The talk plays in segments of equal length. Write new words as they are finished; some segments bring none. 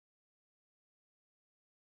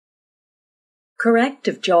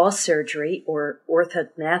Corrective jaw surgery, or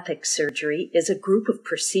orthognathic surgery, is a group of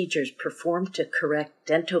procedures performed to correct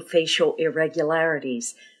dentofacial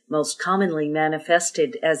irregularities, most commonly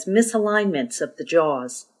manifested as misalignments of the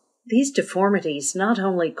jaws. These deformities not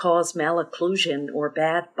only cause malocclusion or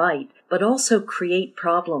bad bite, but also create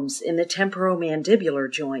problems in the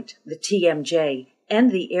temporomandibular joint, the TMJ, and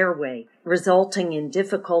the airway, resulting in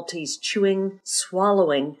difficulties chewing,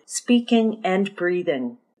 swallowing, speaking, and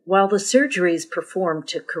breathing. While the surgery is performed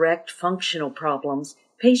to correct functional problems,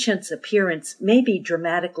 patients' appearance may be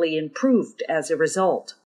dramatically improved as a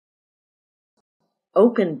result.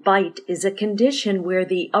 Open bite is a condition where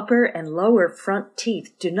the upper and lower front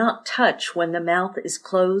teeth do not touch when the mouth is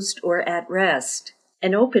closed or at rest.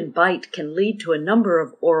 An open bite can lead to a number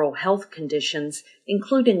of oral health conditions,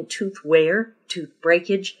 including tooth wear, tooth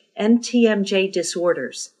breakage, and TMJ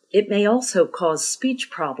disorders. It may also cause speech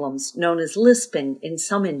problems known as lisping in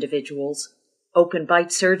some individuals. Open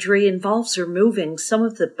bite surgery involves removing some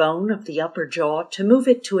of the bone of the upper jaw to move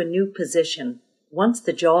it to a new position. Once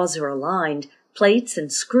the jaws are aligned, plates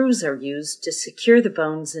and screws are used to secure the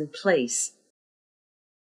bones in place.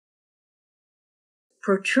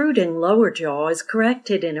 Protruding lower jaw is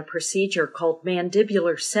corrected in a procedure called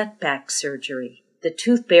mandibular setback surgery. The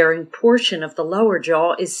tooth-bearing portion of the lower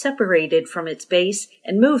jaw is separated from its base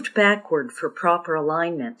and moved backward for proper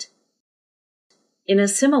alignment. In a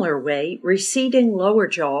similar way, receding lower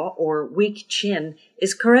jaw, or weak chin,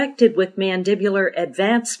 is corrected with mandibular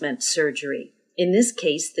advancement surgery. In this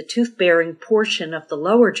case, the tooth-bearing portion of the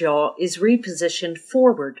lower jaw is repositioned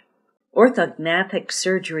forward. Orthognathic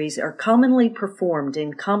surgeries are commonly performed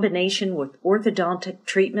in combination with orthodontic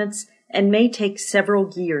treatments and may take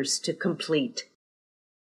several years to complete.